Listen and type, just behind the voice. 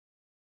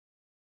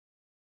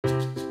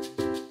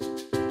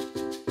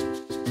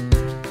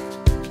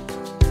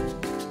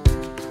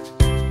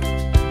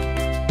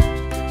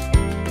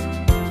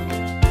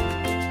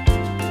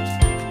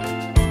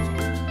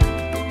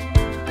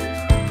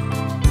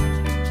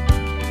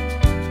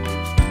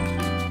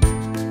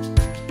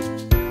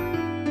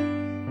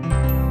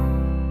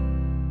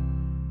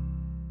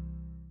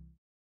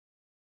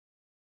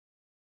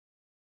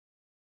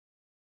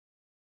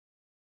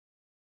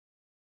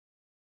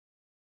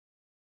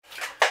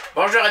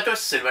Bonjour à tous,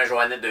 c'est Sylvain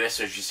Joannette de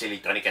SJC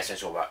Électronique à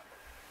Saint-Sauveur.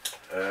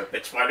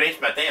 Petit problème ce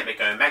matin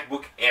avec un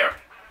MacBook Air.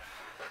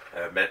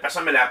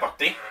 Personne ne me l'a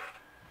apporté.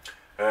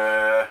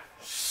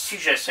 Si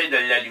j'essaie de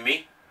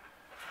l'allumer,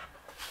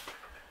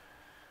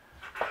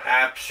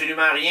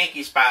 absolument rien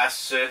qui se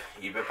passe.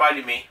 Il ne veut pas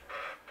allumer.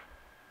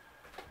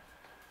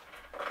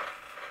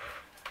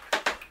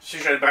 Si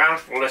je le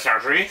branche pour le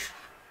charger,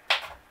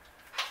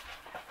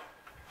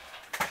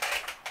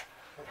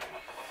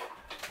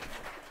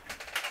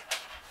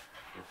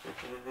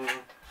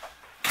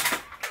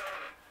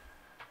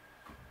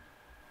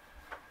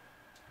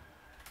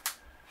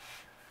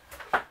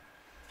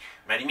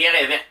 ma lumière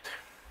est verte.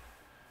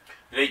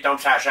 Là, il tombe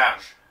sur la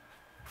charge.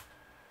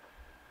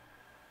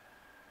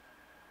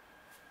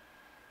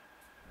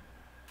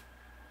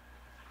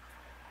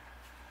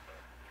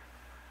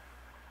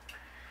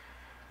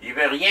 Il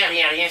veut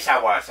rien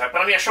savoir. C'est la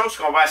première chose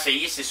qu'on va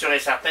essayer, c'est sûr et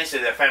certain, c'est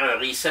de faire un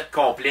reset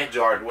complet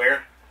du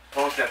hardware.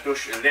 Contre la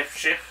touche Left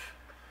Shift,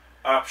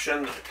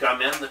 Option,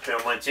 Command, puis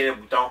on maintient le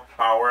bouton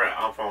Power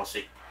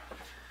enfoncé.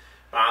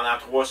 Pendant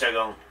 3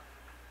 secondes.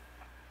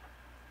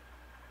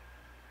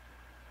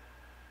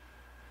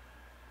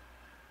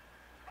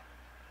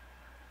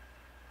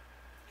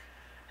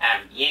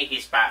 Rien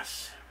qui se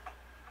passe.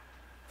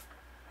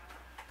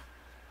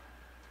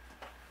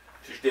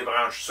 Si je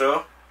débranche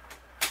ça,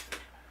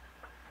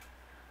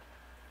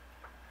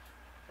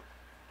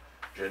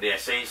 je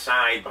l'essaye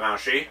sans être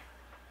branché.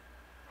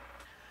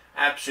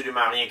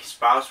 Absolument rien qui se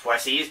passe. Il faut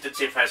essayer toutes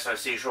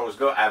ces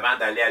choses-là avant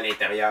d'aller à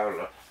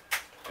l'intérieur.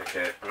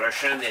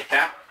 Prochaine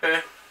étape, je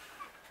vais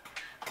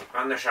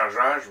prendre le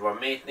chargeur, je vais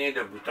maintenir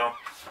le bouton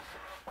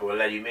pour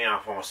l'allumer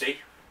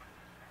enfoncé.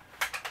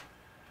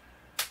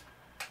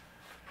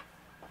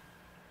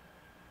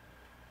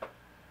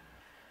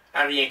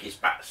 Rien qui se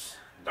passe.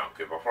 Donc,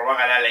 il va falloir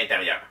aller à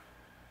l'intérieur.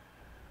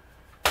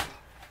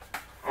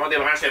 On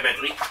débranche la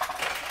batterie.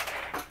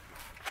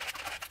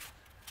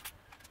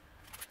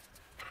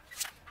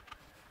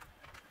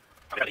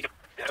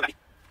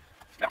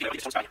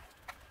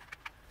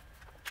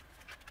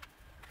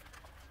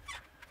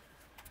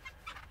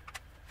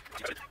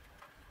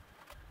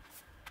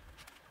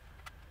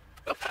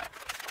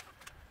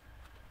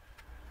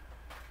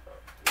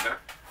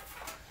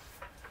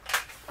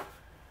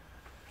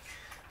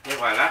 Et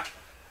voilà.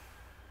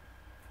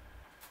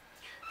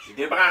 J'ai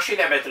débranché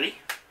la batterie.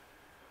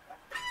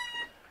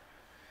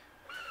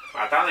 Je vais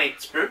attendre un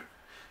petit peu.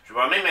 Je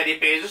vais même aller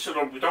peser sur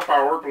le bouton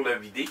Power pour le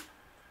vider.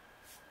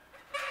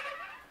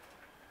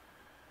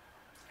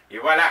 Et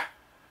voilà.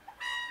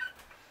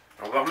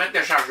 On va remettre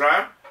le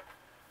chargeur.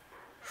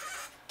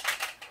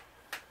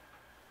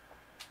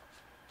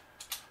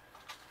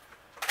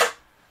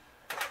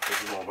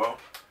 C'est du bon bord.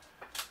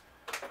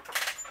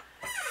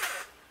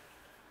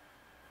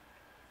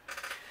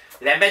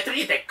 La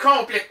batterie était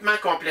complètement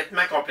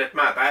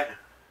à terre.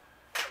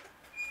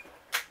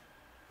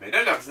 Mais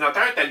là,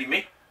 l'ordinateur est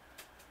allumé.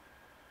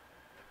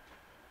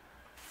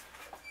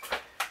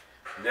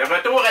 De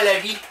retour à la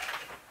vie.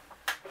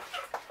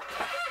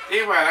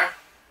 Et voilà.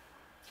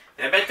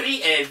 La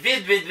batterie est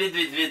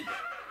vide.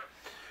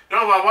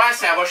 Là, on va voir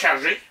si elle va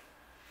charger.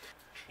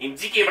 Il me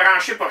dit qu'il est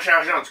branché pour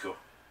charger en tout cas.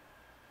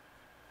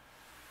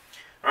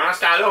 Pendant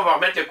ce temps-là, on va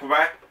remettre le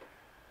couvercle.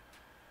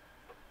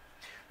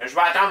 Je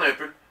vais attendre un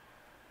peu.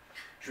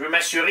 Je veux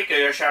m'assurer que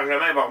le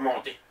chargement va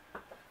remonter.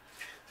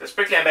 Ça se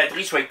peut que la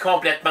batterie soit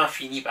complètement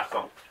finie par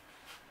contre.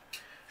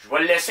 Je vais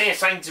le laisser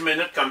 5-10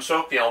 minutes comme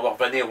ça, puis on va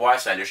revenir voir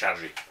si elle a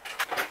chargé.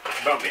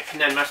 Bon, mais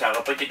finalement, ça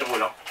n'aura pas été trop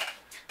long.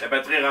 La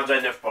batterie est rendue à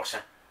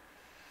 9%.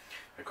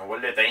 Fait qu'on va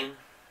l'éteindre.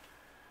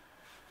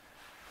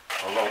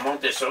 On va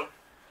remonter ça.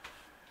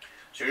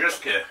 C'est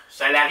juste que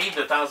ça arrive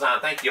de temps en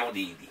temps qu'ils ont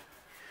des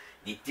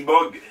petits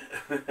bugs.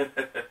 Comme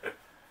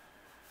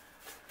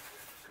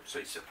ça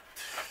ici.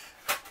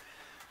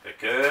 Fait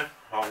que,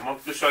 on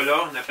remonte tout ça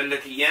là, on appelle le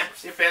client,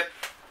 c'est fait.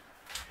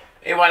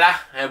 Et voilà,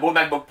 un beau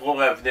MacBook Pro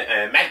revenu,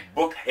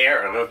 MacBook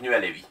Air revenu à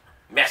la vie.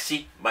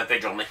 Merci, bonne fin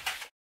de journée.